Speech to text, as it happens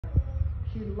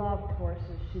She loved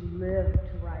horses. She lived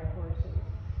to ride horses.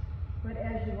 But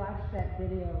as you watch that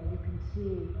video, you can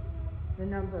see the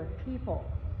number of people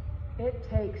it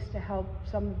takes to help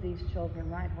some of these children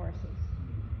ride horses.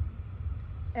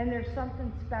 And there's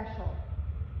something special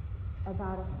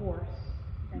about a horse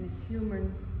and a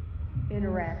human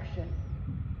interaction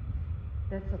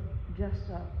that's just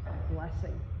a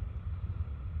blessing.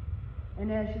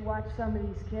 And as you watch some of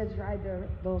these kids ride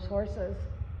those horses,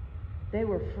 they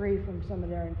were free from some of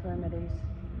their infirmities.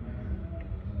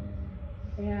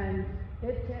 And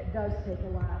it does take a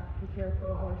lot to care for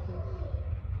the horses.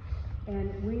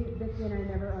 And Vicki and I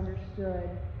never understood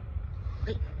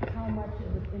how much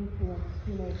it would influence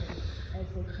teenagers as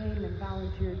they came and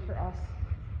volunteered for us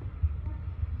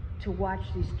to watch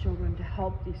these children, to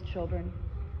help these children,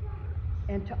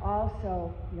 and to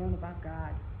also learn about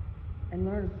God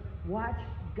and watch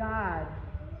God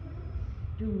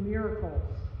do miracles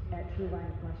at True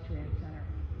Vine Equestrian Center.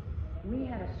 We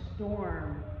had a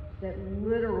storm that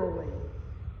literally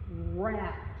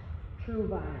wrapped True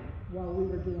Vine while we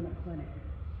were doing a clinic.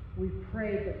 We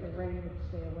prayed that the rain would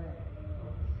stay away.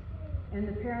 And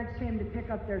the parents came to pick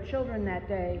up their children that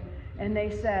day, and they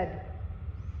said,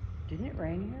 "Didn't it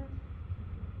rain here?"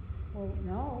 Well,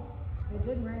 no, it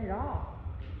didn't rain at all.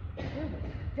 It was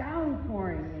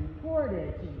downpouring in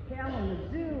Portage, in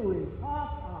Kalamazoo, in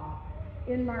Pawpaw,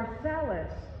 in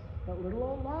Marcellus. But little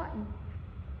old Lawton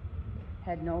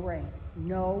had no rain.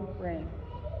 No rain.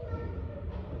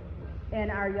 And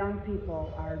our young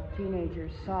people, our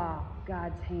teenagers, saw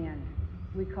God's hand.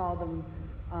 We call them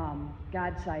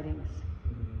God sightings.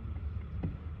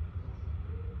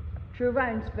 True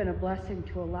Vine's been a blessing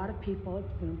to a lot of people.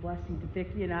 It's been a blessing to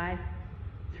Vicki and I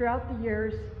throughout the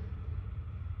years.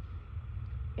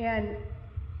 And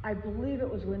I believe it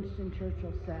was Winston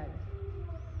Churchill said,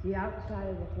 "The outside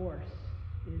of the horse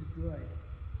is good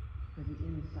for the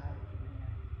inside of the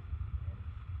man."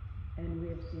 And we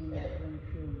have seen that ring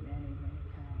true many, many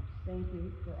times. Thank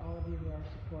you for all of you who are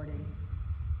supporting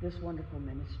this wonderful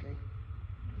ministry.